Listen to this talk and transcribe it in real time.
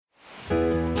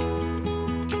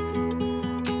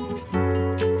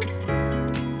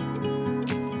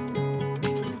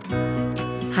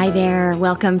Hi there.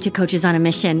 Welcome to Coaches on a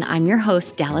Mission. I'm your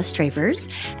host, Dallas Travers.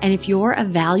 And if you're a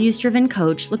values-driven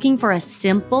coach looking for a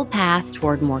simple path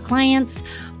toward more clients,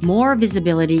 more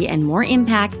visibility, and more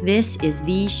impact, this is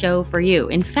the show for you.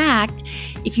 In fact,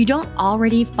 if you don't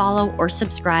already follow or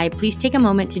subscribe, please take a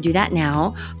moment to do that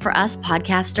now. For us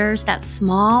podcasters, that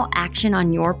small action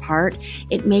on your part,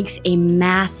 it makes a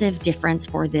massive difference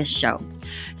for this show.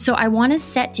 So I want to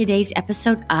set today's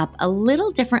episode up a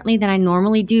little differently than I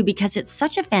normally do because it's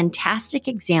such a fantastic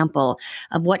example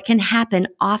of what can happen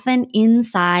often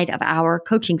inside of our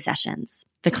coaching sessions.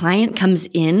 The client comes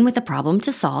in with a problem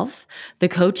to solve. The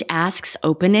coach asks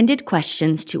open-ended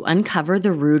questions to uncover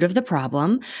the root of the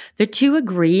problem. The two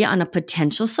agree on a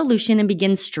potential solution and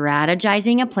begin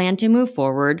strategizing a plan to move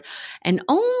forward. And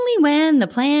only when the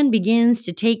plan begins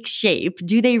to take shape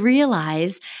do they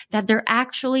realize that they're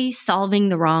actually solving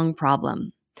the wrong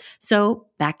problem. So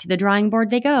back to the drawing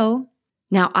board they go.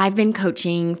 Now, I've been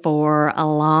coaching for a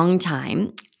long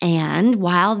time, and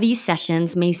while these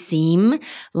sessions may seem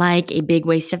like a big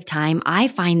waste of time, I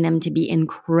find them to be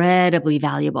incredibly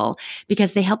valuable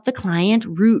because they help the client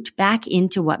root back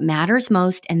into what matters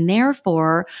most and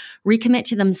therefore recommit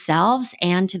to themselves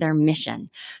and to their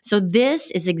mission. So this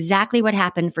is exactly what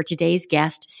happened for today's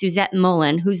guest, Suzette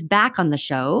Mullen, who's back on the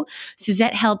show.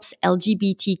 Suzette helps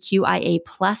LGBTQIA+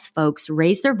 folks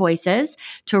raise their voices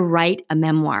to write a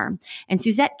memoir. And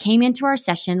Suzette came into our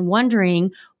session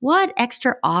wondering what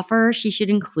extra offer she should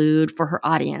include for her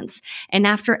audience. And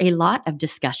after a lot of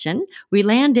discussion, we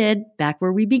landed back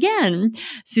where we began.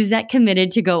 Suzette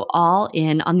committed to go all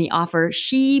in on the offer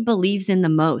she believes in the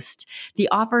most, the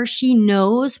offer she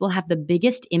knows will have the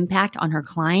biggest impact on her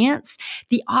clients,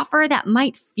 the offer that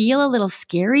might feel a little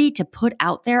scary to put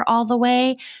out there all the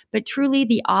way, but truly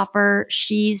the offer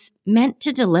she's meant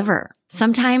to deliver.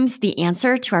 Sometimes the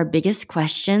answer to our biggest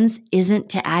questions isn't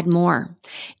to add more.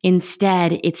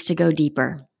 Instead, it's to go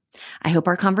deeper. I hope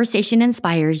our conversation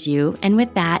inspires you. And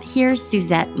with that, here's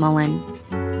Suzette Mullen.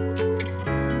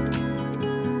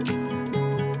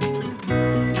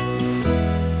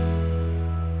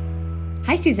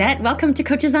 Hi, Suzette. Welcome to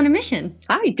Coaches on a Mission.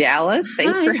 Hi, Dallas.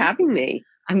 Thanks for having me.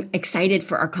 I'm excited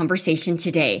for our conversation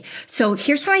today. So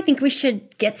here's how I think we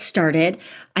should get started.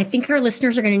 I think our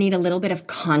listeners are going to need a little bit of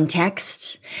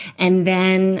context, and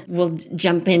then we'll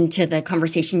jump into the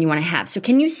conversation you want to have. So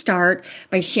can you start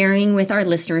by sharing with our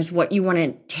listeners what you want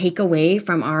to take away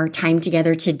from our time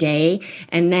together today?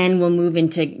 And then we'll move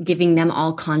into giving them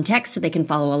all context so they can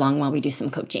follow along while we do some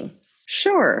coaching.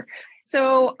 Sure.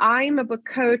 So I'm a book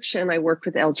coach and I work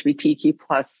with LGBTQ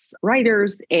plus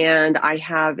writers, and I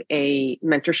have a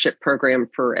mentorship program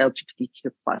for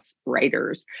LGBTQ plus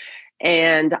writers.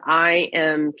 And I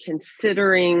am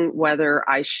considering whether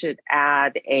I should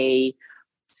add a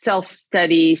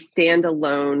self-study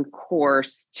standalone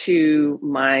course to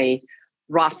my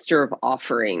roster of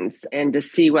offerings and to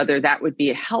see whether that would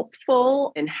be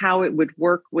helpful and how it would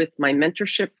work with my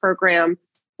mentorship program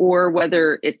or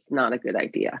whether it's not a good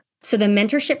idea. So the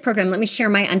mentorship program, let me share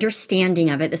my understanding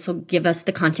of it. This will give us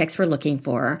the context we're looking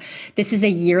for. This is a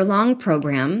year-long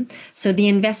program. So the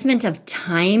investment of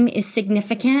time is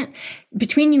significant.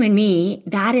 Between you and me,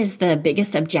 that is the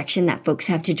biggest objection that folks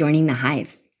have to joining the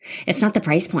Hive. It's not the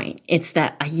price point. It's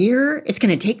that a year, it's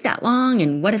going to take that long.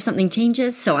 And what if something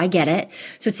changes? So I get it.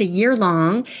 So it's a year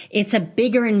long. It's a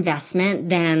bigger investment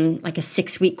than like a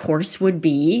 6-week course would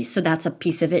be. So that's a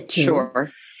piece of it too.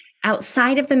 Sure.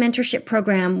 Outside of the mentorship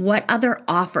program, what other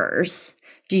offers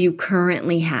do you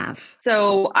currently have?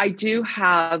 So I do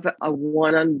have a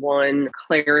one-on-one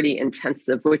clarity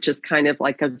intensive, which is kind of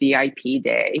like a VIP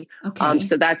day. Okay.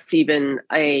 So that's even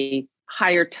a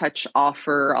higher touch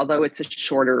offer, although it's a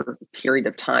shorter period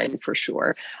of time for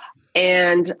sure.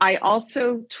 And I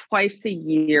also twice a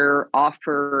year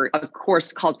offer a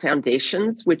course called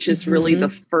Foundations, which is really the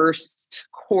first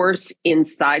course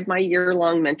inside my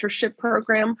year-long mentorship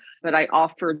program. But I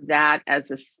offer that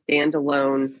as a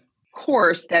standalone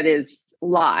course that is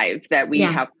live, that we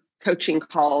have coaching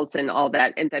calls and all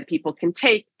that, and that people can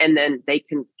take, and then they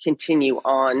can continue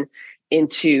on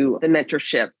into the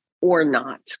mentorship or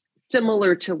not,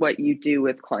 similar to what you do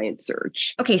with Client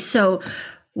Surge. Okay, so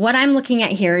what I'm looking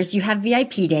at here is you have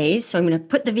VIP days. So I'm going to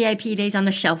put the VIP days on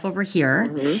the shelf over here.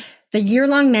 Mm-hmm. The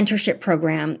year-long mentorship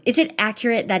program, is it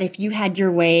accurate that if you had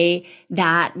your way,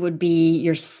 that would be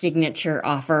your signature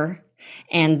offer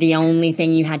and the only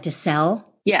thing you had to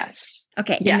sell? Yes.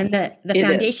 Okay. Yes, and then the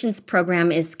Foundations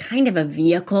program is kind of a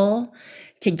vehicle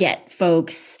to get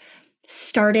folks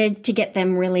started, to get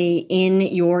them really in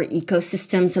your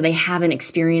ecosystem so they have an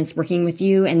experience working with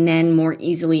you and then more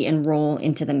easily enroll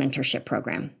into the mentorship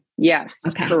program. Yes,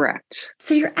 Okay. correct.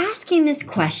 So you're asking this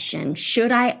question,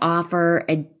 should I offer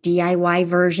a DIY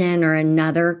version or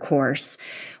another course?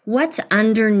 What's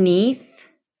underneath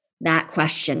that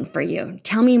question for you?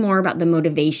 Tell me more about the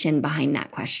motivation behind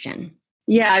that question.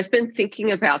 Yeah, I've been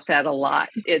thinking about that a lot.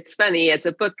 It's funny, as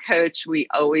a book coach, we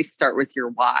always start with your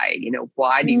why.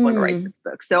 Why do you want to write this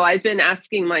book? So I've been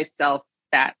asking myself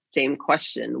that same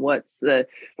question.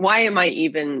 Why am I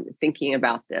even thinking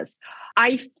about this?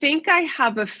 I think I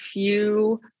have a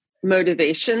few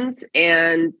motivations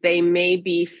and they may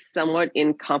be somewhat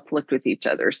in conflict with each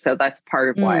other. So that's part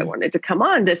of why I wanted to come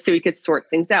on this so we could sort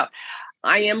things out.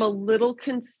 I am a little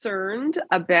concerned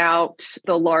about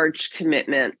the large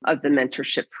commitment of the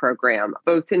mentorship program,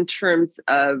 both in terms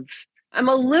of, I'm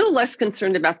a little less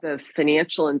concerned about the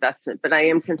financial investment, but I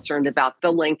am concerned about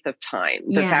the length of time,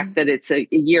 the fact that it's a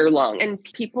year long. And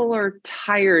people are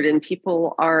tired and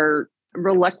people are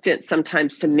reluctant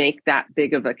sometimes to make that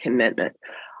big of a commitment.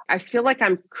 I feel like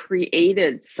I'm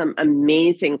created some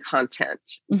amazing content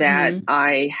that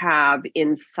I have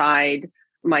inside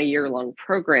my year-long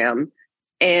program.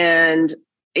 And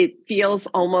it feels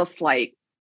almost like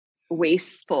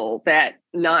wasteful that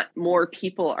not more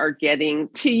people are getting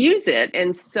to use it.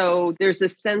 And so there's a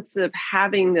sense of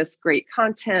having this great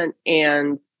content,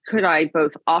 and could I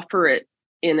both offer it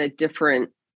in a different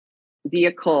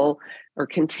vehicle or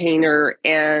container,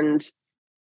 and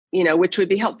which would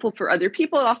be helpful for other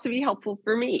people, it'd also be helpful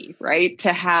for me, right? To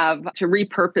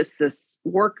repurpose this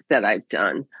work that I've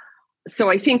done. So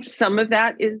I think some of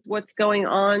that is what's going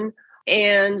on.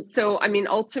 And so,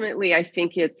 ultimately, I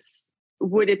think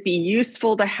would it be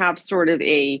useful to have sort of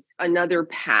another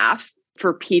path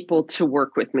for people to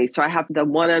work with me? So I have the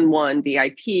one-on-one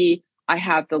VIP, I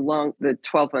have the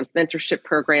 12-month mentorship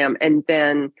program, and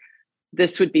then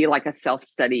this would be like a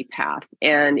self-study path.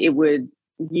 And it would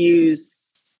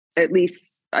use, at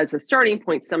least as a starting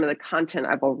point, some of the content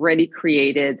I've already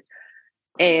created,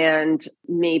 and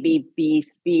maybe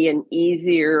be an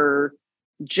easier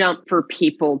jump for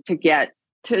people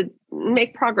to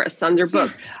make progress on their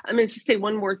book. I'm going to just say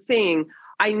one more thing.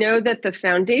 I know that the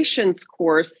foundations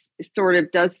course sort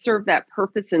of does serve that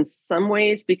purpose in some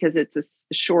ways because it's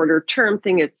a shorter term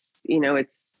thing. It's an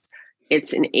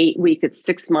 8-week, it's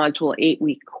 6-module,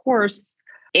 8-week course.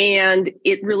 And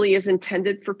it really is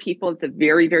intended for people at the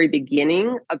very, very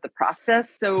beginning of the process.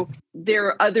 So there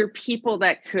are other people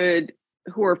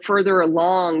who are further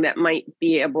along that might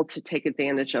be able to take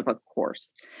advantage of a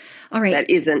course. All right. That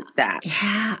isn't that.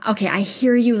 Yeah. Okay. I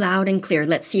hear you loud and clear.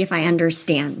 Let's see if I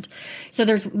understand. So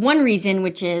there's one reason,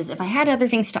 which is if I had other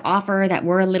things to offer that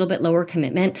were a little bit lower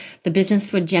commitment, the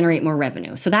business would generate more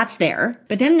revenue. So that's there.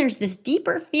 But then there's this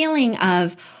deeper feeling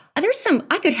of, I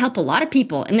could help a lot of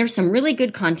people, and there's some really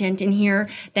good content in here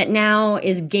that now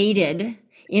is gated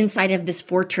inside of this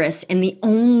fortress, and the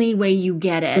only way you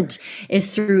get it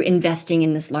is through investing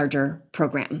in this larger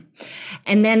program.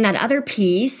 And then that other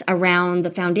piece around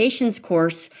the foundations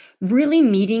course, really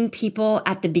meeting people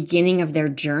at the beginning of their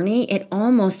journey, it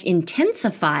almost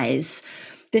intensifies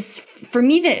this. For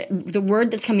me, the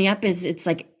word that's coming up is it's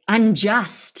like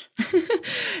unjust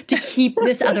to keep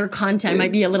this other content.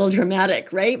 Might be a little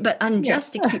dramatic, right? But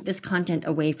unjust to keep this content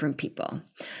away from people.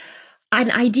 An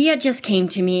idea just came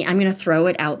to me. I'm going to throw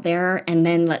it out there and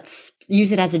then let's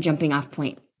use it as a jumping off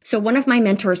point. So one of my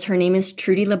mentors, her name is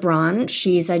Trudy LeBron.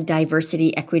 She's a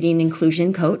diversity, equity, and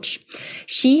inclusion coach.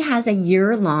 She has a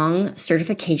year-long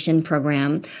certification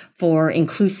program for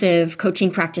inclusive coaching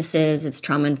practices. It's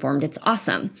trauma-informed. It's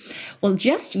awesome. Well,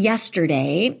 just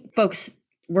yesterday, folks,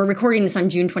 we're recording this on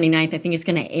June 29th. I think it's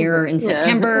going to air in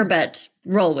September, but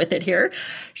roll with it here.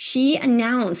 She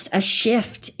announced a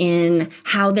shift in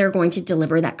how they're going to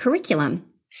deliver that curriculum.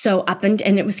 So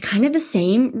and it was kind of the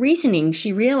same reasoning.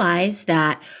 She realized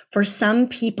that for some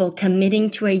people committing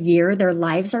to a year, their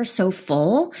lives are so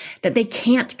full that they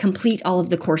can't complete all of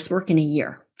the coursework in a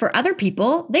year. For other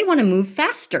people, they want to move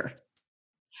faster.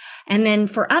 And then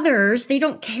for others, they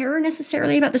don't care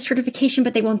necessarily about the certification,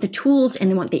 but they want the tools and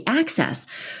they want the access.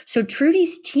 So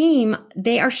Trudy's team,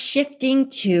 they are shifting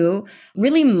to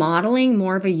really modeling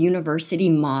more of a university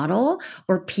model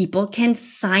where people can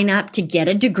sign up to get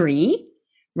a degree,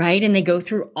 right? And they go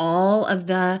through all of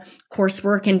the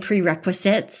coursework and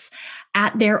prerequisites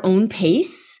at their own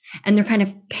pace. And they're kind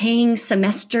of paying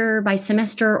semester by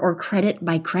semester or credit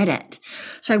by credit.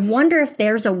 So I wonder if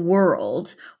there's a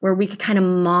world where we could kind of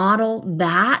model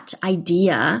that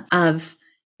idea of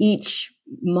each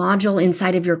module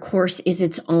inside of your course is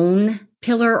its own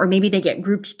pillar, or maybe they get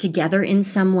grouped together in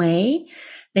some way.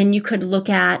 Then you could look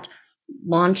at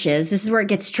launches, this is where it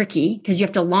gets tricky because you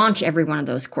have to launch every one of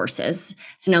those courses.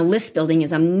 So now list building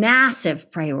is a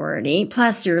massive priority.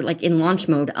 Plus you're like in launch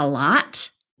mode a lot.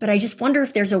 But I just wonder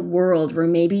if there's a world where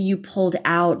maybe you pulled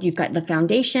out, you've got the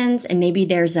foundations and maybe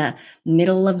there's a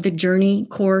middle of the journey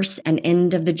course, an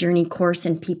end of the journey course,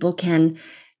 and people can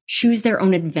choose their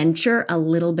own adventure a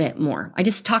little bit more. I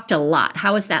just talked a lot.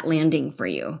 How is that landing for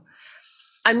you?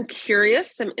 I'm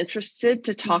curious. I'm interested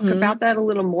to talk about that a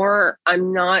little more.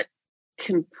 I'm not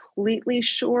completely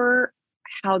sure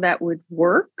how that would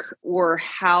work or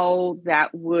how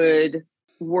that would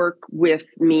work with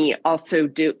me also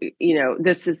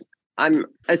I'm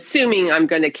assuming I'm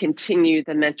going to continue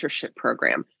the mentorship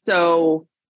program. So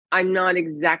I'm not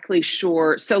exactly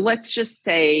sure. So let's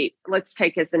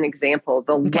take as an example,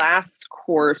 the last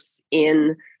course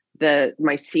in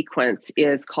my sequence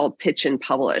is called Pitch and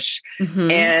Publish.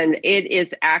 And it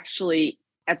is actually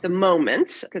at the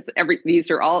moment, because these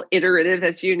are all iterative,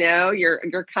 as you know,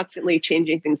 you're constantly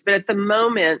changing things. But at the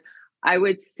moment, I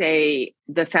would say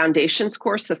the foundations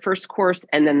course, the first course,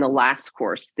 and then the last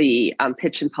course, the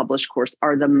Pitch and Publish course,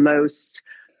 are the most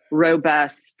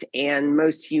robust and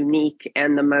most unique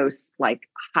and the most like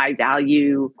high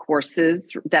value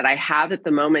courses that I have at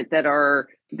the moment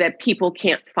that people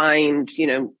can't find,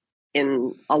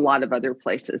 in a lot of other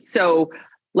places. So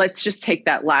let's just take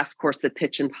that last course, the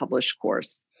Pitch and Publish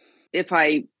course. If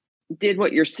I did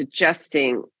what you're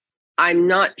suggesting, I'm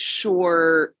not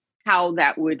sure how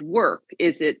that would work.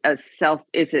 I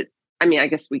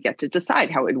guess we get to decide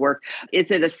how it would work.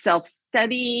 Is it a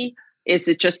self-study? Is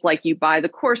it just like you buy the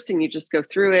course and you just go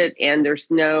through it and there's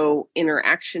no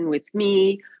interaction with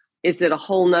me? Is it a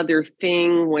whole nother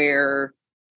thing where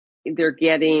they're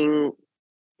getting,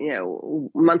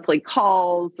 monthly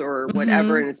calls or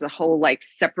whatever, and it's a whole like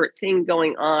separate thing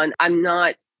going on? I'm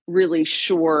not really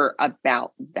sure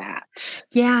about that.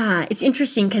 Yeah, it's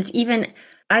interesting because even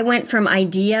I went from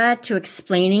idea to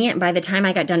explaining it. And by the time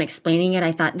I got done explaining it,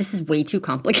 I thought, this is way too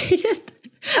complicated.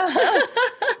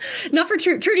 Not for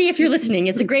Trudy, if you're listening,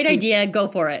 it's a great idea. Go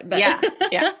for it. But yeah.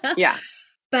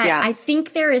 But I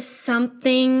think there is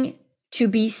something to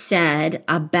be said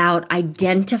about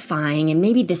identifying, and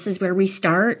maybe this is where we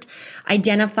start,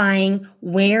 identifying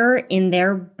where in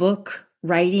their book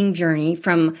writing journey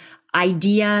from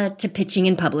idea to pitching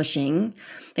and publishing,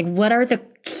 like what are the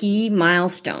key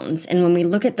milestones? And when we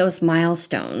look at those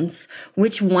milestones,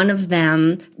 which one of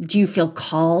them do you feel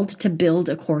called to build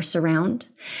a course around?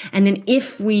 And then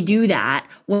if we do that,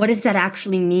 what does that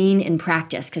actually mean in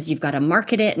practice? Because you've got to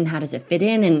market it, and how does it fit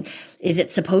in? And is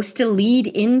it supposed to lead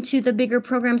into the bigger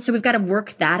program? So we've got to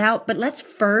work that out. But let's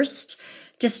first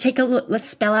just take a look. Let's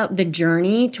spell out the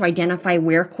journey to identify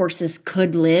where courses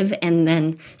could live and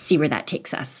then see where that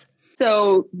takes us.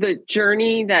 So the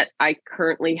journey that I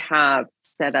currently have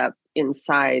set up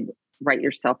inside Write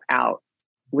Yourself Out,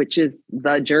 which is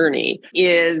the journey,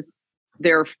 is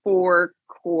there are 4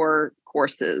 core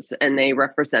courses, and they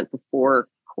represent the 4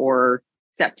 core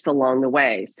steps along the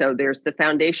way. So there's the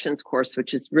foundations course,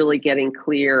 which is really getting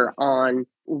clear on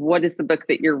what is the book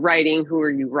that you're writing, who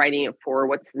are you writing it for,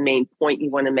 what's the main point you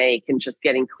want to make, and just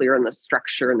getting clear on the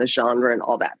structure and the genre and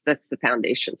all that. That's the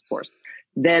foundations course.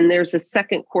 Then there's a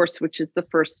second course, which is the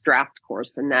first draft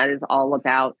course, and that is all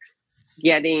about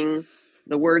getting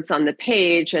the words on the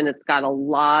page, and it's got a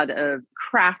lot of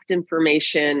craft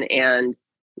information and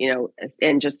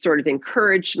just sort of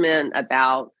encouragement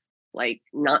about like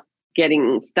not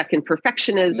getting stuck in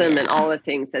perfectionism and all the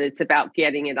things that it's about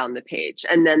getting it on the page.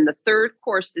 And then the third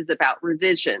course is about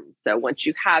revision. So once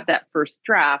you have that first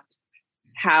draft,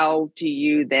 how do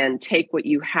you then take what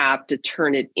you have to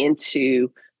turn it into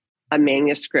a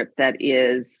manuscript that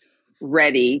is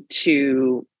ready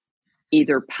to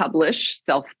either publish,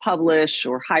 self-publish,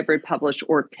 or hybrid publish,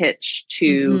 or pitch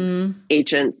to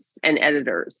agents and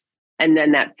editors. And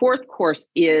then that fourth course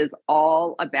is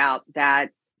all about that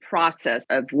process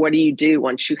of what do you do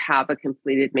once you have a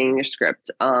completed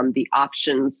manuscript, the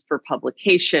options for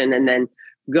publication, and then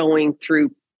going through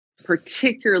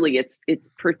particularly, it's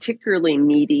particularly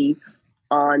meaty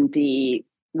on the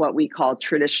what we call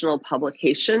traditional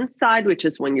publication side, which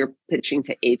is when you're pitching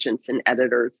to agents and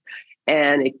editors.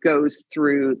 And it goes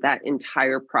through that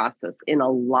entire process in a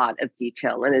lot of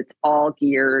detail. And it's all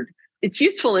geared. It's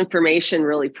useful information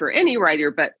really for any writer,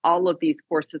 but all of these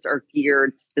courses are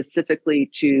geared specifically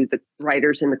to the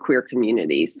writers in the queer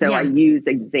community. So I use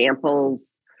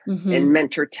examples and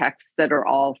mentor texts that are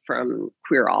all from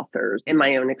queer authors in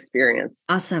my own experience.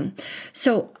 Awesome.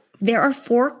 So there are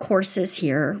 4 courses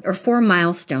here, or 4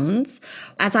 milestones.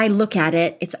 As I look at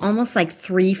it, it's almost like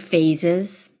 3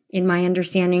 phases in my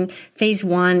understanding. Phase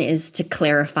 1 is to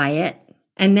clarify it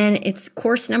And then it's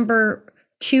course number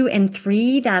 2 and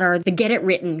 3 that are the Get It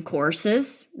Written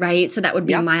courses, right? So that would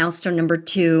be milestone number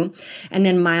 2. And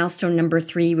then milestone number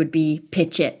 3 would be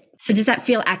Pitch It. So does that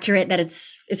feel accurate that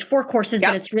it's 4 courses,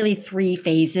 but it's really 3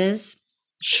 phases?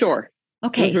 Sure.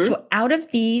 Okay. So out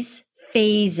of these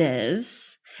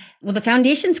phases, well, the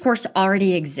foundations course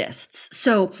already exists.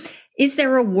 So is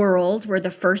there a world where the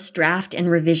first draft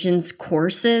and revisions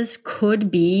courses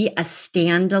could be a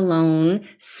standalone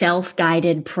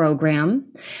self-guided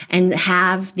program and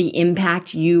have the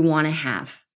impact you want to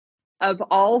have? Of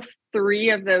all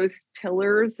 3 of those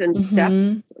pillars and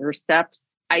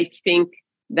steps, I think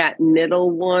that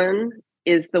middle one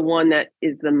is the one that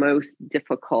is the most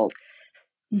difficult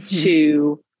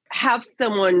to have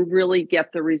someone really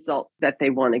get the results that they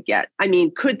want to get. I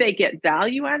mean, could they get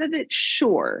value out of it?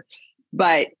 Sure.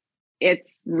 But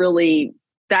it's really,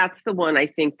 that's the one I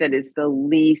think that is the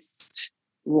least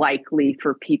likely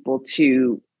for people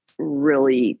to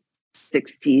really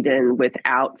succeed in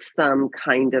without some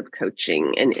kind of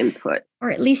coaching and input.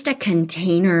 Or at least a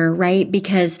container, right?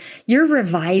 Because you're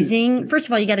revising. First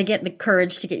of all, you got to get the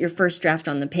courage to get your first draft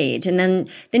on the page. And then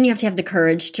you have to have the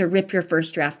courage to rip your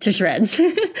first draft to shreds.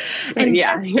 And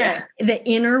the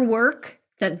inner work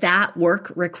that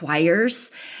work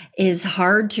requires is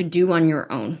hard to do on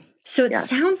your own. So it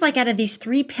sounds like out of these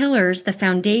 3 pillars, the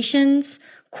foundations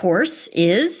course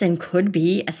is and could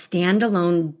be a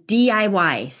standalone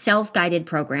DIY self-guided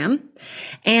program.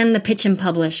 And the Pitch and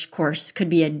Publish course could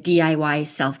be a DIY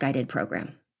self-guided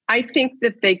program. I think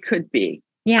that they could be.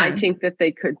 Yeah. I think that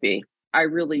they could be. I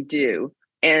really do.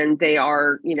 And they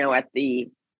are, at the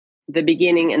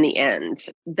beginning and the end.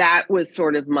 That was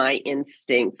sort of my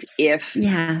instinct. If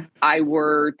I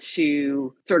were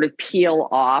to sort of peel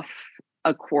off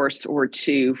a course or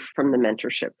 2 from the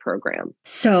mentorship program.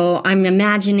 So I'm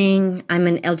imagining I'm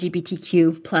an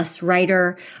LGBTQ plus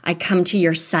writer. I come to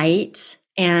your site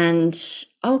and so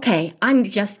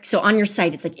on your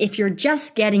site, it's like, if you're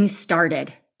just getting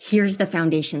started, here's the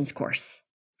foundations course.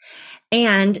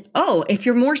 And, if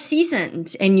you're more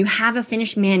seasoned and you have a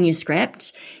finished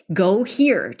manuscript, go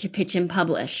here to Pitch and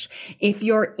Publish. If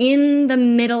you're in the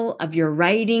middle of your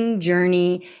writing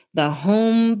journey, the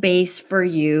home base for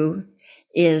you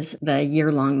is the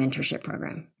year-long mentorship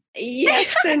program.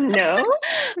 Yes and no.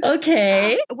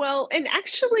 Okay. Well, and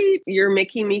actually, you're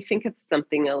making me think of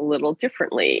something a little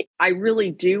differently. I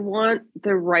really do want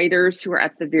the writers who are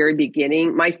at the very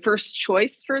beginning, my first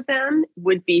choice for them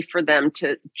would be for them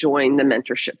to join the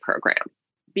mentorship program,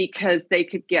 because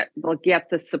they'll get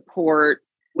the support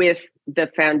with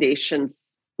the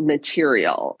foundation's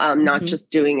material, not just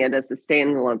doing it as a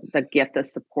standalone, but get the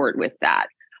support with that.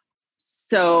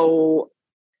 So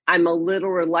I'm a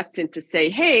little reluctant to say,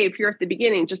 hey, if you're at the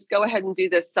beginning, just go ahead and do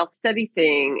this self-study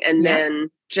thing and then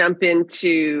jump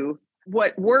into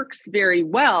what works very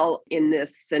well in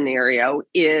this scenario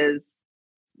is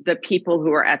the people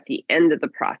who are at the end of the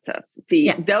process. See,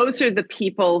 those are the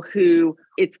people who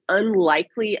it's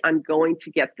unlikely I'm going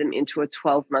to get them into a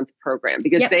 12-month program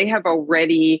because they have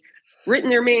already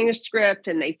written their manuscript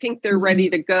and they think they're ready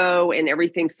to go and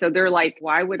everything. So they're like,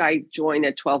 why would I join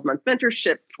a 12-month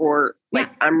mentorship for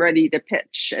I'm ready to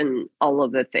pitch and all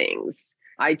of the things.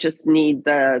 I just need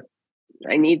the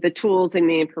tools and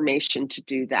the information to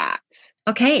do that.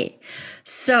 Okay.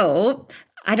 So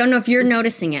I don't know if you're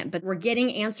noticing it, but we're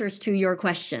getting answers to your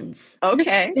questions.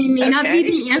 Okay. They may not be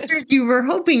the answers you were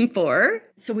hoping for.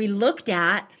 So we looked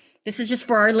at, this is just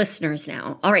for our listeners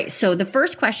now. All right. So the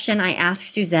first question I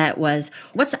asked Suzette was,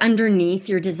 what's underneath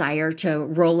your desire to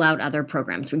roll out other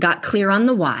programs? We got clear on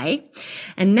the why.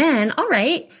 And then, all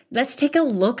right, let's take a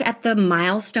look at the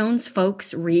milestones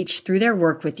folks reach through their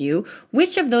work with you.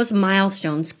 Which of those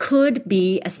milestones could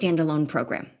be a standalone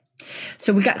program?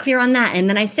 So we got clear on that. And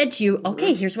then I said to you,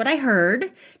 okay, here's what I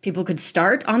heard. People could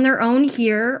start on their own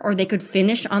here, or they could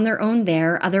finish on their own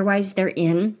there. Otherwise, they're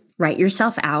in. Write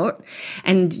yourself out.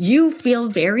 And you feel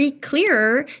very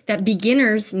clear that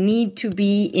beginners need to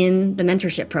be in the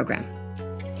mentorship program.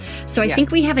 So I think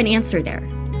we have an answer there.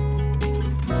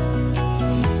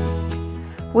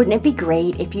 Wouldn't it be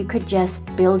great if you could just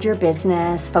build your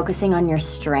business focusing on your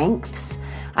strengths?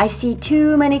 I see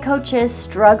too many coaches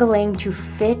struggling to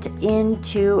fit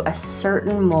into a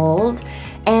certain mold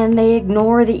and they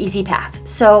ignore the easy path.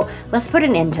 So let's put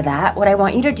an end to that. What I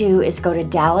want you to do is go to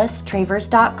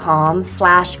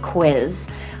dallastravers.com/quiz.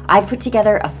 I've put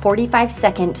together a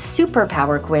 45-second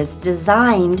superpower quiz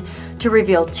designed to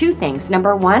reveal 2 things.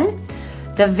 Number 1,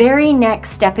 the very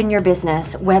next step in your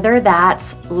business, whether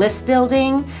that's list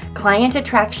building, client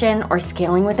attraction, or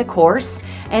scaling with a course.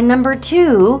 And number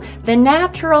 2, the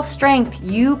natural strength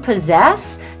you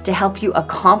possess to help you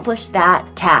accomplish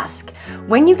that task.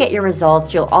 When you get your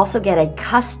results, you'll also get a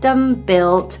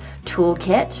custom-built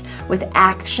toolkit with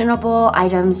actionable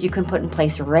items you can put in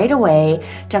place right away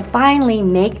to finally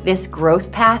make this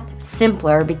growth path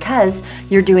simpler because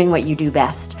you're doing what you do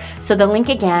best. So the link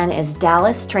again is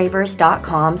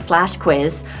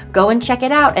dallastravers.com/quiz. Go and check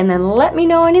it out and then let me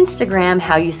know on Instagram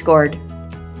how you scored.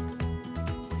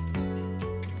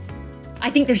 I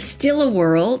think there's still a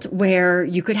world where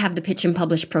you could have the Pitch and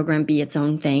Publish program be its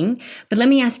own thing. But let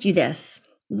me ask you this.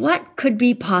 What could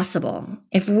be possible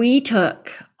if we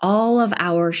took all of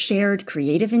our shared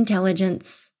creative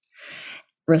intelligence,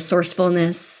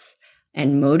 resourcefulness,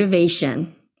 and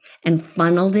motivation and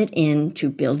funneled it into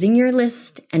building your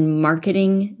list and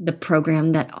marketing the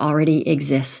program that already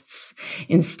exists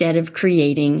instead of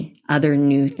creating other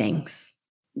new things?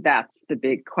 That's the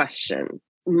big question.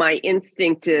 My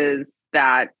instinct is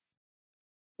that,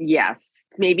 yes,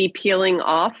 maybe peeling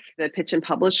off the Pitch and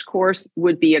Publish course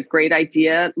would be a great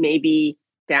idea, maybe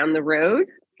down the road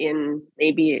in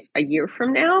maybe a year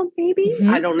from now, maybe,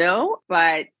 I don't know.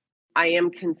 But I am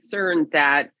concerned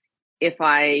that if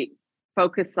I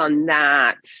focus on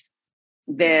that,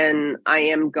 then I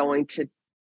am going to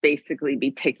basically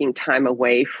be taking time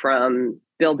away from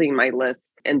building my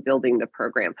list and building the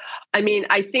program. I mean,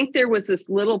 I think there was this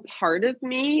little part of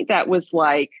me that was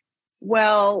like,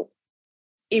 well,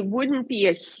 it wouldn't be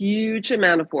a huge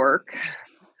amount of work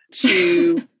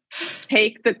to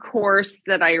take the course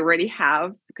that I already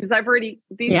have, because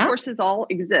these courses all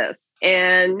exist.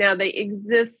 And now they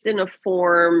exist in a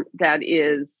form that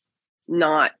is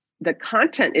not, the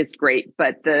content is great,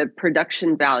 but the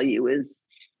production value is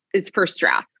first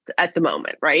draft at the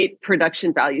moment, right?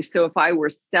 Production value. So if I were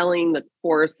selling the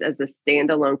course as a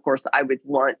standalone course, I would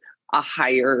want a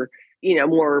higher,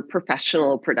 more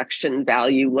professional production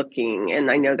value looking.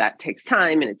 And I know that takes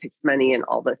time and it takes money and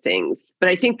all the things. But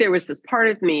I think there was this part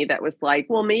of me that was like,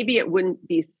 well, maybe it wouldn't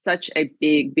be such a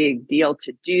big deal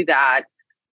to do that.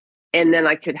 And then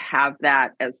I could have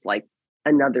that as like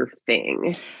another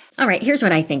thing. All right, here's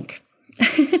what I think.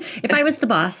 If I was the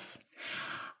boss,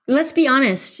 let's be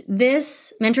honest,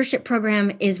 this mentorship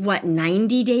program is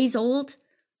 90 days old,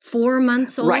 4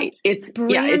 months old. Right. It's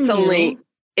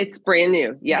brand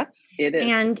new. Yeah, it is.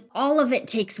 And all of it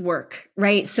takes work,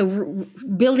 right? So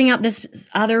building out this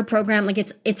other program, like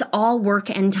it's all work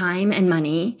and time and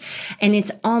money. And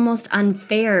it's almost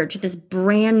unfair to this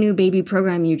brand new baby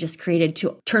program you just created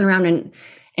to turn around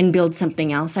and build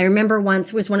something else. I remember once,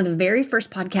 it was one of the very first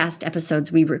podcast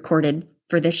episodes we recorded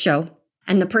for this show.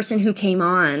 And the person who came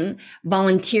on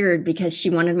volunteered because she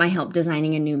wanted my help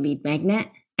designing a new lead magnet.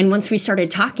 And once we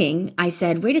started talking, I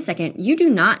said, wait a second, you do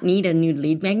not need a new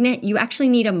lead magnet. You actually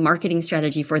need a marketing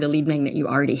strategy for the lead magnet you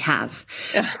already have.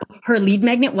 Yeah. So her lead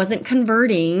magnet wasn't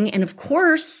converting. And of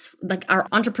course, like our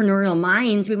entrepreneurial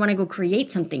minds, we want to go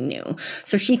create something new.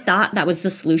 So she thought that was the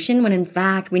solution when in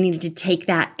fact, we needed to take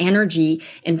that energy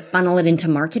and funnel it into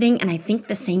marketing. And I think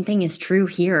the same thing is true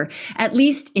here, at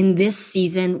least in this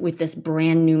season with this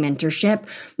brand new mentorship.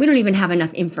 We don't even have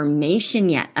enough information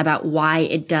yet about why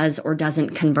it does or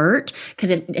doesn't convert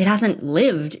because it hasn't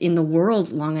lived in the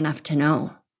world long enough to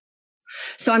know.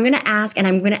 So I'm going to ask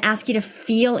you to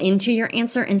feel into your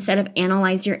answer instead of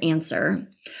analyze your answer.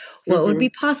 What would be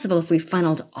possible if we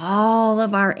funneled all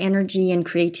of our energy and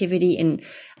creativity and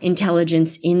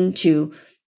intelligence into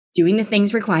doing the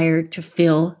things required to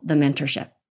fill the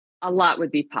mentorship? A lot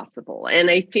would be possible. And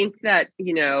I think that,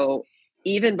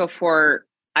 even before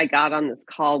I got on this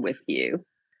call with you,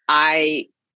 I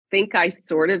think I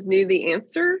sort of knew the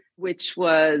answer, which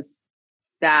was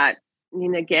that,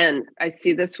 again, I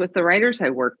see this with the writers I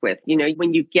work with,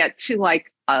 when you get to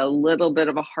like a little bit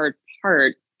of a hard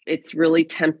part, it's really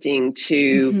tempting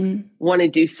to want to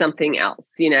do something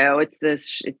else. It's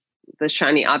the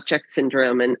shiny object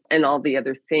syndrome and all the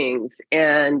other things.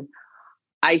 And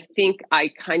I think I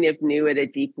kind of knew at a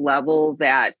deep level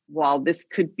that while this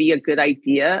could be a good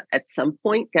idea at some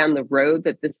point down the road,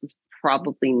 that this was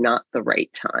probably not the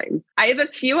right time. I have a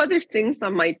few other things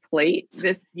on my plate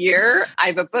this year. I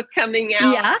have a book coming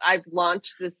out. Yeah. I've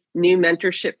launched this new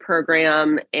mentorship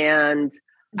program, and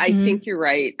I think you're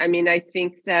right. I mean, I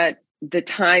think that the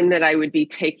time that I would be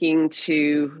taking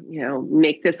to,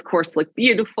 make this course look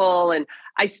beautiful, and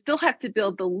I still have to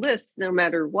build the list no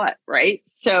matter what, right?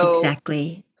 So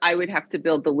exactly. I would have to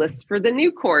build the list for the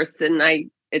new course, and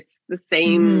it's the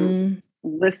same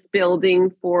list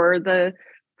building for the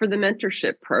for the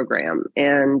mentorship program.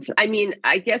 And I mean,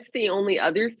 I guess the only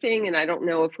other thing, and I don't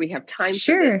know if we have time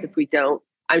for this, if we don't,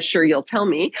 I'm sure you'll tell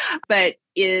me, but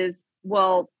is,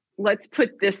 well, let's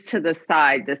put this to the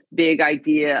side, this big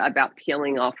idea about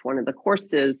peeling off one of the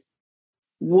courses.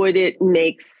 Would it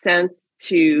make sense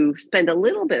to spend a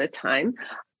little bit of time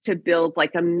to build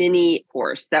like a mini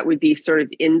course that would be sort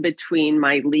of in between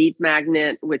my lead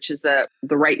magnet, which is the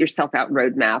Write Yourself Out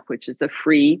roadmap, which is a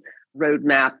free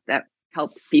roadmap that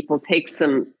helps people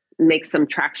make some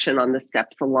traction on the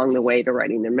steps along the way to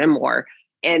writing their memoir?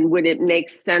 And would it make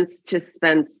sense to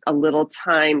spend a little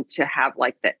time to have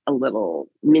like a little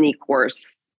mini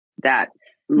course that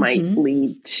might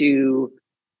lead to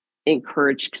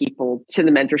encourage people to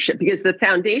the mentorship? Because the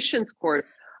foundations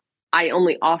course, I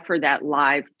only offer that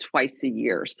live twice a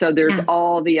year. So there's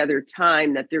all the other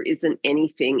time that there isn't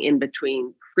anything in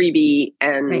between freebie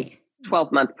and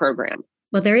 12-month program.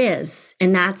 Well, there is.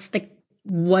 And that's the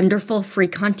wonderful free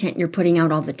content you're putting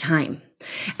out all the time.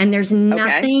 And there's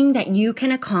nothing that you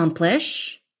can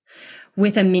accomplish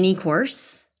with a mini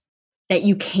course that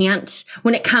you can't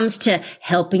when it comes to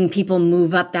helping people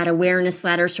move up that awareness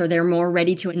ladder so they're more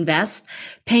ready to invest.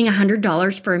 Paying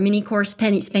 $100 for a mini course,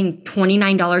 spending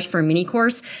 $29 for a mini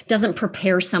course doesn't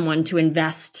prepare someone to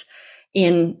invest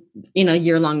in a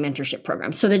year-long mentorship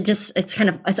program. So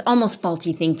it's almost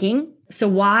faulty thinking. So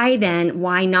why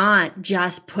not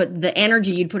just put the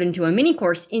energy you'd put into a mini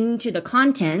course into the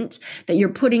content that you're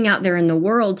putting out there in the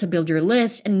world to build your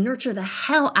list and nurture the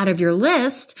hell out of your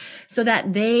list so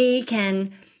that they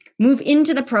can move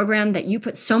into the program that you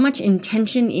put so much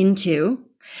intention into.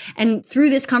 And through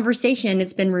this conversation,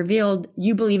 it's been revealed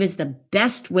you believe is the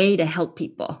best way to help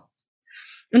people.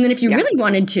 And then if you really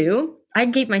wanted to, I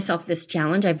gave myself this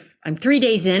challenge. I'm 3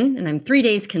 days in and I'm 3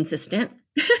 days consistent.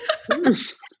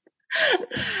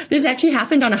 This actually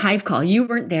happened on a Hive call. You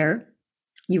weren't there.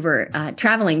 You were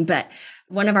traveling, but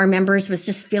one of our members was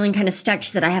just feeling kind of stuck.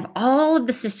 She said, I have all of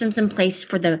the systems in place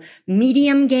for the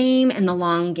medium game and the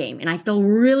long game. And I feel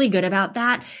really good about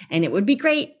that. And it would be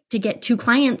great to get 2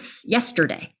 clients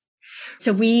yesterday.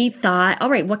 So we thought,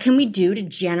 all right, what can we do to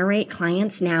generate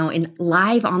clients now in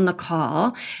live on the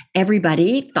call?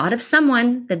 Everybody thought of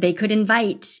someone that they could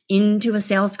invite into a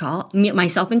sales call,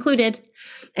 myself included.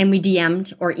 And we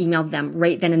DM'd or emailed them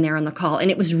right then and there on the call.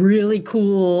 And it was really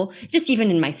cool, just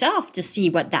even in myself, to see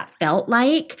what that felt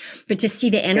like, but to see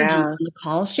the energy on the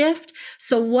call shift.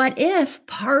 So what if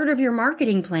part of your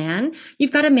marketing plan,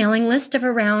 you've got a mailing list of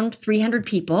around 300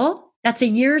 people? That's a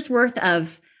year's worth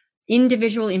of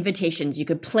individual invitations. You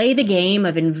could play the game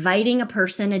of inviting a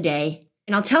person a day.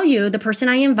 And I'll tell you, the person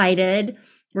I invited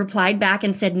replied back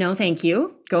and said, no, thank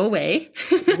you. Go away.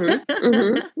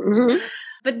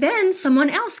 But then someone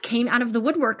else came out of the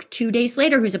woodwork 2 days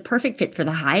later who's a perfect fit for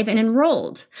the Hive and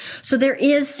enrolled. So there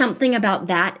is something about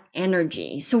that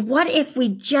energy. So what if we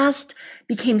just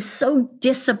became so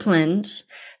disciplined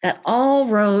that all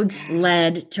roads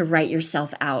led to Write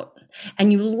Yourself Out?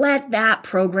 And you let that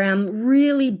program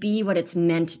really be what it's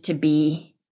meant to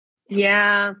be.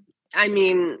 Yeah. I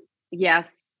mean, yes.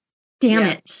 Damn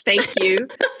it. Thank you.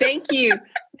 Thank you.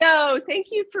 No, thank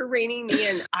you for reining me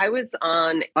in. I was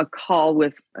on a call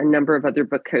with a number of other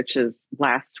book coaches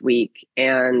last week,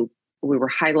 and we were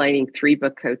highlighting 3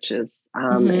 book coaches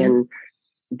and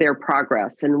their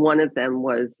progress. And one of them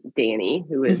was Danny,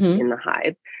 who is in the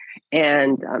Hive.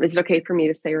 And is it okay for me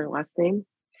to say her last name?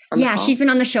 Yeah, she's been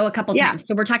on the show a couple times.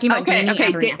 So we're talking about Danny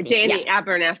Abernathy. Danny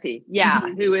Abernathy. Yeah,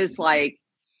 who is like,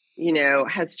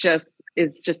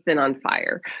 is just been on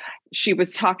fire. She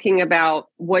was talking about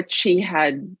what she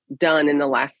had done in the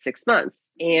last 6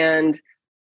 months. And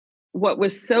what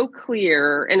was so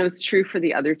clear, and it was true for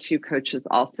the other 2 coaches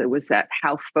also, was that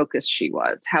how focused she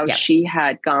was, how she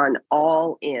had gone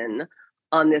all in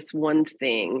on this one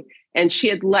thing, and she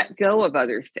had let go of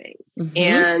other things.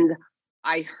 And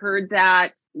I heard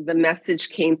that the message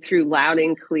came through loud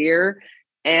and clear.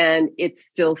 And it's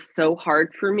still so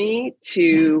hard for me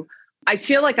to, I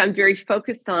feel like I'm very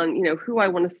focused on, who I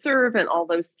want to serve and all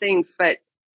those things, but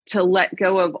to let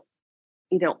go of,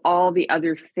 all the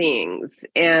other things.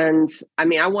 And I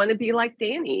mean, I want to be like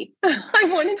Danny. I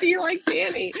want to be like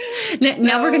Danny.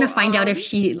 Now we're going to find out if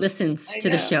she listens to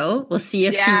the show. We'll see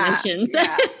if she mentions.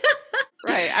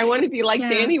 Right. I want to be like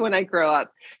Danny when I grow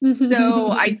up.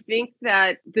 So I think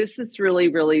that this has really,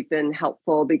 really been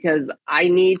helpful because I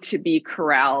need to be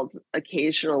corralled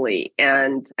occasionally.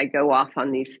 And I go off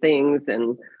on these things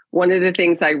and one of the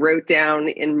things I wrote down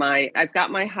I've got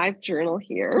my Hive journal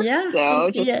here. Yeah. So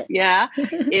I see it.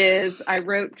 is I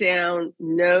wrote down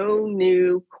no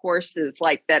new courses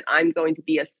like that I'm going to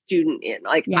be a student in.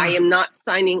 Like I am not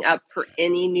signing up for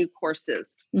any new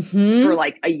courses for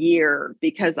like a year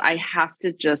because I have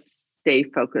to just stay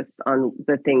focused on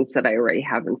the things that I already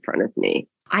have in front of me.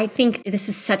 I think this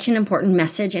is such an important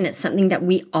message, and it's something that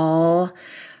we all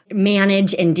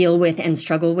manage and deal with and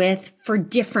struggle with for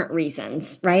different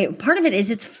reasons, right? Part of it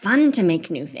is it's fun to make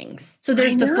new things. So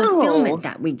there's the fulfillment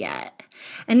that we get.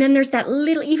 And then there's that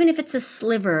little, even if it's a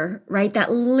sliver, right?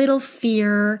 That little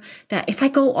fear that if I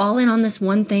go all in on this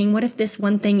one thing, what if this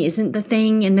one thing isn't the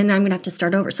thing? And then I'm going to have to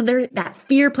start over. So that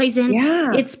fear plays in.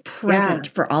 Yeah. It's present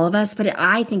for all of us, but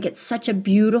I think it's such a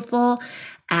beautiful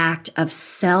act of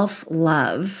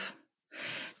self-love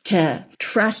to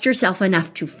trust yourself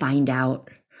enough to find out,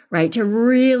 right? To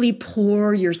really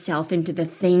pour yourself into the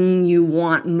thing you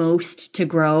want most to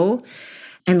grow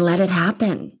and let it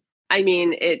happen. I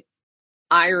mean,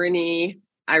 irony.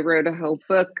 I wrote a whole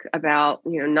book about,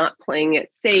 not playing it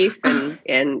safe and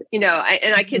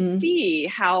I can see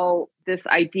how this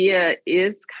idea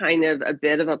is kind of a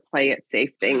bit of a play it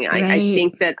safe thing. Right. I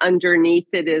think that underneath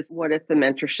it is, what if the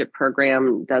mentorship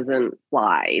program doesn't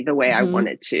fly the way I want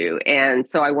it to? And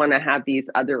so I want to have these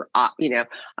other, I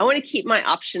want to keep my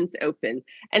options open.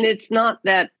 And it's not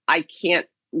that I can't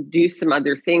do some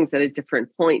other things at a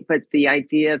different point, but the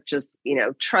idea of just,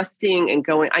 trusting and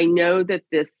going, I know that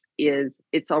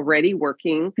it's already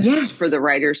working for the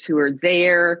writers who are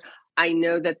there. I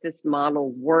know that this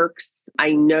model works.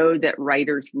 I know that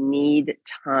writers need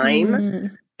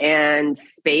time and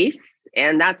space.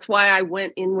 And that's why I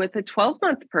went in with a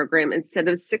 12-month program instead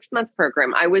of a 6-month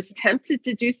program. I was tempted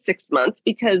to do 6 months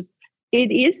because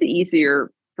it is easier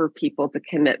for people to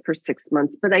commit for 6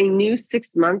 months, but I knew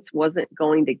 6 months wasn't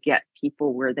going to get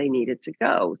people where they needed to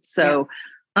go. So,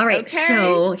 all right. Okay.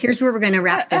 So here's where we're going to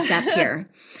wrap this up here.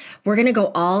 We're going to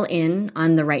go all in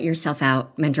on the Write Yourself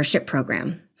Out mentorship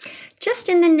program. Just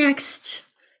in the next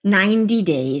 90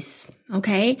 days,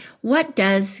 okay?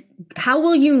 How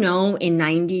will you know in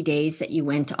 90 days that you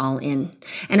went all in?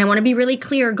 And I want to be really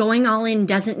clear, going all in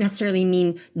doesn't necessarily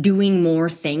mean doing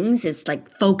more things. It's like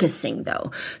focusing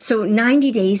though. So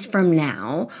 90 days from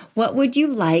now, what would you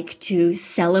like to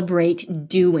celebrate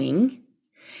doing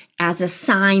as a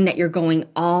sign that you're going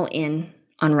all in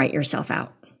on Write Yourself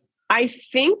Out? I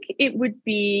think it would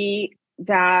be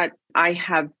that I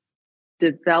have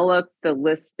develop the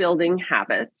list building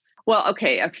habits. Well,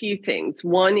 okay, a few things.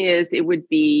 One is it would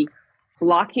be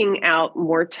blocking out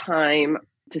more time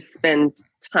to spend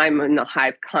time on the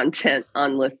Hive content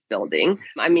on list building.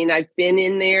 I mean, I've been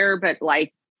in there, but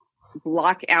like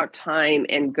block out time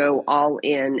and go all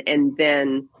in and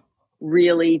then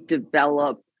really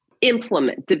develop and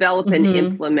implement,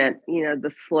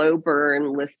 the slow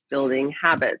burn list building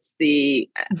habits,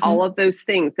 all of those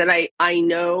things that I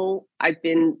know I've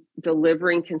been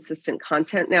delivering consistent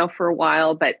content now for a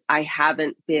while, but I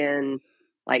haven't been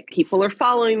like, people are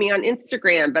following me on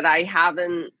Instagram, but I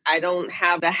don't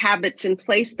have the habits in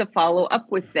place to follow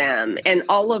up with them and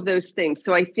all of those things.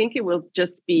 So I think it will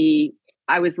just be,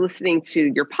 I was listening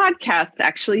to your podcast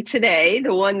actually today,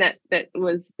 the one that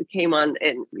came on,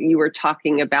 and you were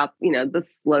talking about, the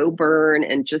slow burn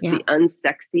and just the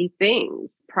unsexy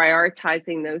things,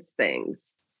 prioritizing those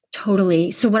things.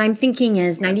 Totally. So what I'm thinking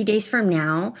is 90 days from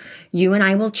now, you and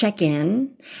I will check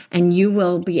in and you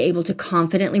will be able to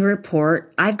confidently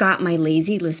report, I've got my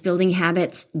lazy list building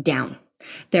habits down.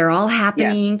 They're all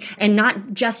happening and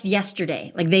not just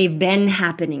yesterday. Like they've been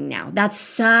happening now. That's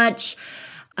such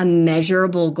a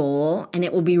measurable goal, and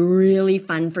it will be really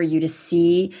fun for you to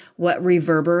see what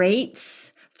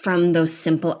reverberates from those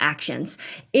simple actions.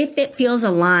 If it feels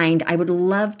aligned, I would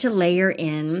love to layer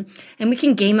in, and we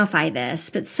can gamify this,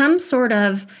 but some sort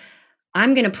of,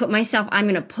 I'm going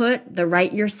to put the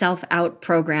Write Yourself Out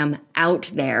program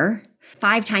out there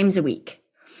 5 times a week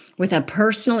with a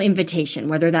personal invitation,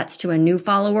 whether that's to a new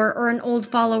follower or an old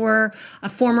follower, a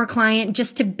former client,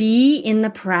 just to be in the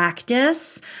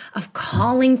practice of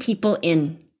calling people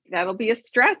in. That'll be a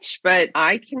stretch, but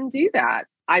I can do that.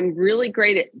 I'm really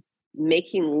great at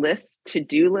making lists,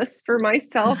 to-do lists for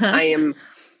myself. I am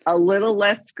a little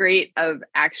less great of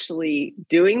actually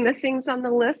doing the things on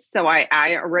the list. So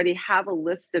I already have a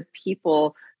list of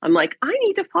people. I'm like, I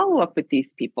need to follow up with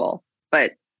these people,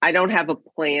 but I don't have a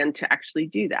plan to actually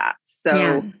do that.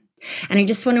 So And I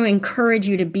just want to encourage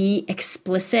you to be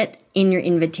explicit in your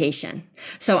invitation.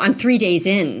 So I'm 3 days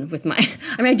in with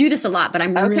I do this a lot, but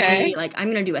I'm really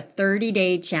I'm going to do a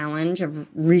 30-day challenge of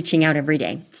reaching out every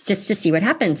day just to see what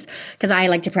happens, because I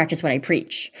like to practice what I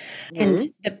preach. Mm-hmm.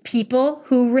 And the people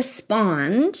who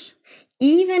respond,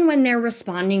 even when they're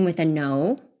responding with a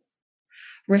no,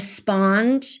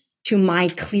 respond to my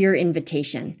clear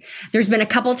invitation. There's been a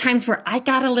couple of times where I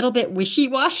got a little bit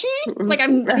wishy-washy. Like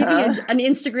I'm leaving an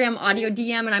Instagram audio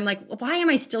DM and I'm like, why am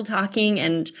I still talking?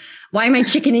 And why am I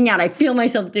chickening out? I feel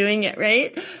myself doing it,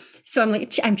 right? So I'm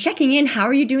like, I'm checking in. How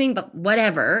are you doing? But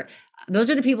whatever. Those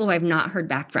are the people who I've not heard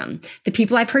back from. The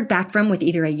people I've heard back from with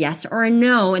either a yes or a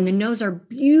no, and the no's are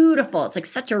beautiful. It's like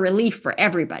such a relief for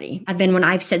everybody. And then when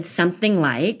I've said something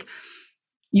like,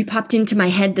 you popped into my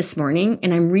head this morning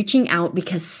and I'm reaching out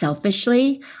because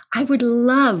selfishly, I would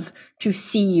love to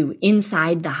see you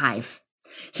inside the hive.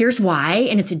 Here's why,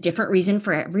 and it's a different reason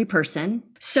for every person.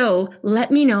 So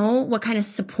let me know what kind of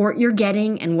support you're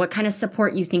getting and what kind of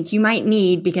support you think you might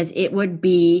need, because it would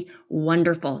be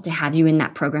wonderful to have you in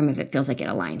that program if it feels like it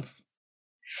aligns.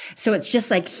 So it's just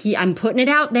like I'm putting it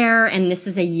out there, and this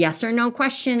is a yes or no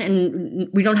question, and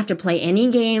we don't have to play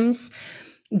any games.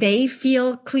 They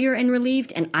feel clear and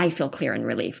relieved, and I feel clear and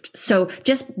relieved. So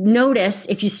just notice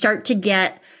if you start to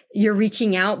get, you're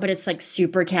reaching out, but it's like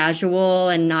super casual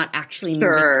and not actually moving.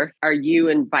 Sure. Are you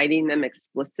inviting them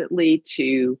explicitly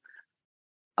to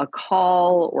a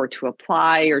call or to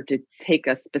apply or to take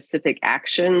a specific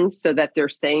action so that they're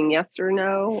saying yes or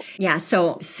no? Yeah.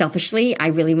 So selfishly, I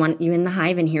really want you in the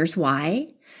hive, and here's why.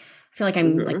 I feel like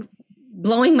I'm like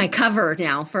blowing my cover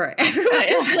now for everyone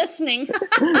who's listening.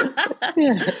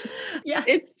 Yeah,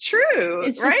 it's true.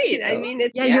 It's right. True. I mean,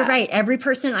 you're right. Every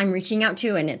person I'm reaching out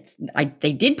to, and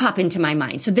they did pop into my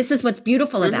mind. So this is what's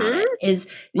beautiful about it is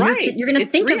you're going to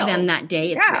think real. Of them that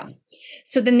day. It's real.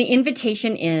 So then the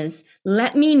invitation is,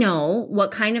 let me know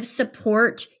what kind of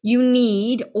support you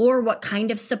need or what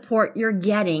kind of support you're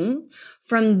getting.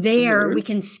 From there, we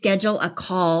can schedule a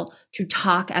call to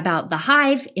talk about the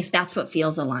hive if that's what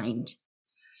feels aligned.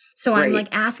 So I'm like,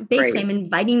 I'm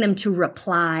inviting them to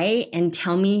reply and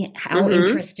tell me how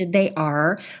interested they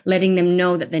are, letting them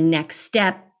know that the next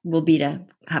step will be to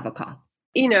have a call.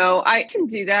 You know, I can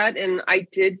do that. And I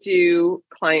did do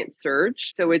client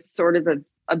surge. So it's sort of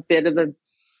a bit of a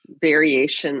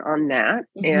variation on that.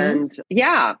 And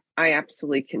yeah, I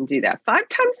absolutely can do that. 5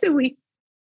 times a week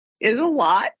is a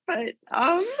lot, but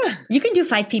you can do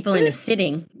 5 people in a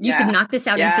sitting. You could knock this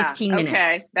out in 15 minutes.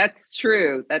 Okay, that's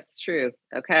true.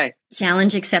 Okay.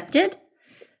 Challenge accepted?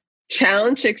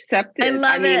 Challenge accepted. I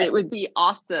love it. It would be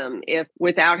awesome if,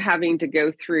 without having to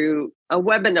go through a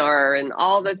webinar and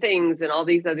all the things and all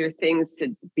these other things,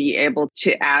 to be able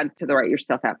to add to the Write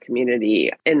Yourself Out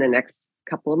community in the next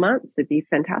couple of months. It'd be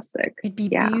fantastic. It'd be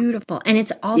beautiful. And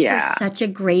it's also such a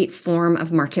great form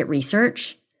of market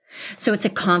research. So it's a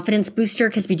confidence booster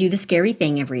because we do the scary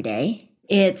thing every day.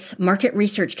 It's market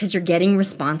research because you're getting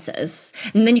responses.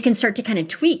 And then you can start to kind of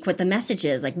tweak what the message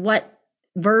is, like what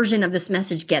version of this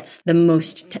message gets the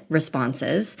most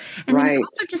responses. And then you're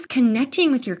also just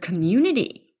connecting with your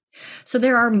community. So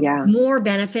there are more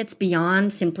benefits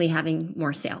beyond simply having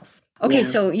more sales. Okay,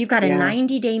 so you've got a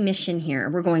 90-day mission here.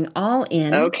 We're going all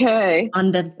in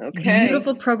on the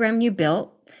beautiful program you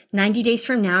built. 90 days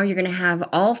from now, you're going to have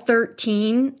all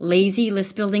 13 lazy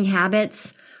list building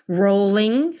habits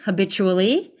rolling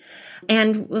habitually.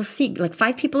 And we'll see like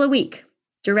 5 people a week,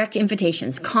 direct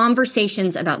invitations,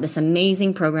 conversations about this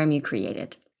amazing program you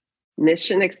created.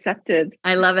 Mission accepted.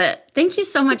 I love it. Thank you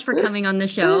so much for coming on the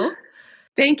show.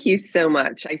 Thank you so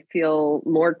much. I feel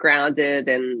more grounded,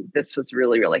 and this was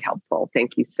really, really helpful.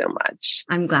 Thank you so much.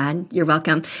 I'm glad. You're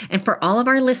welcome. And for all of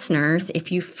our listeners, if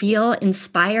you feel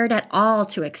inspired at all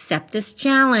to accept this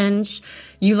challenge,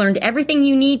 you learned everything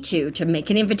you need to make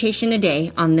an invitation a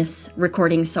day on this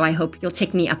recording. So I hope you'll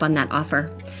take me up on that offer.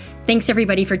 Thanks,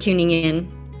 everybody, for tuning in.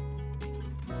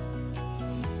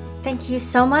 Thank you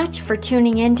so much for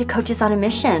tuning in to Coaches on a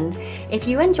Mission. If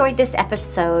you enjoyed this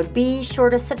episode, be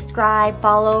sure to subscribe,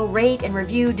 follow, rate, and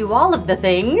review, do all of the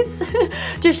things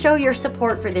to show your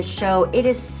support for this show. It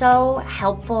is so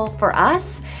helpful for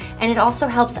us, and it also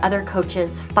helps other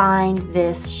coaches find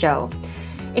this show.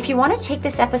 If you want to take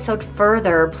this episode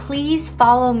further, please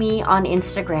follow me on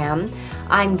Instagram.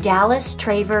 I'm Dallas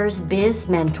Travers Biz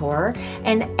Mentor,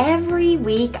 and every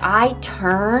week I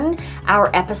turn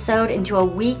our episode into a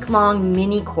week-long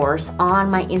mini course on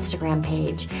my Instagram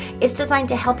page. It's designed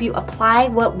to help you apply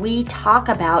what we talk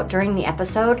about during the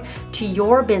episode to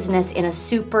your business in a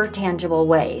super tangible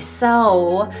way.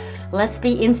 So let's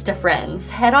be Insta friends.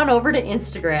 Head on over to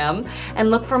Instagram and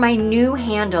look for my new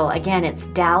handle. Again, it's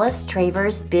Dallas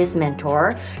Travers Biz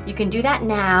Mentor. You can do that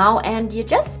now, and you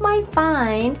just might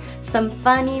find some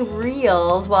funny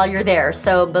reels while you're there.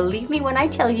 So believe me when I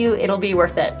tell you, it'll be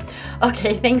worth it.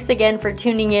 Okay, thanks again for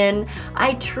tuning in.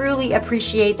 I truly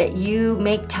appreciate that you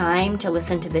make time to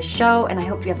listen to this show, and I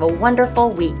hope you have a wonderful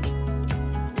week.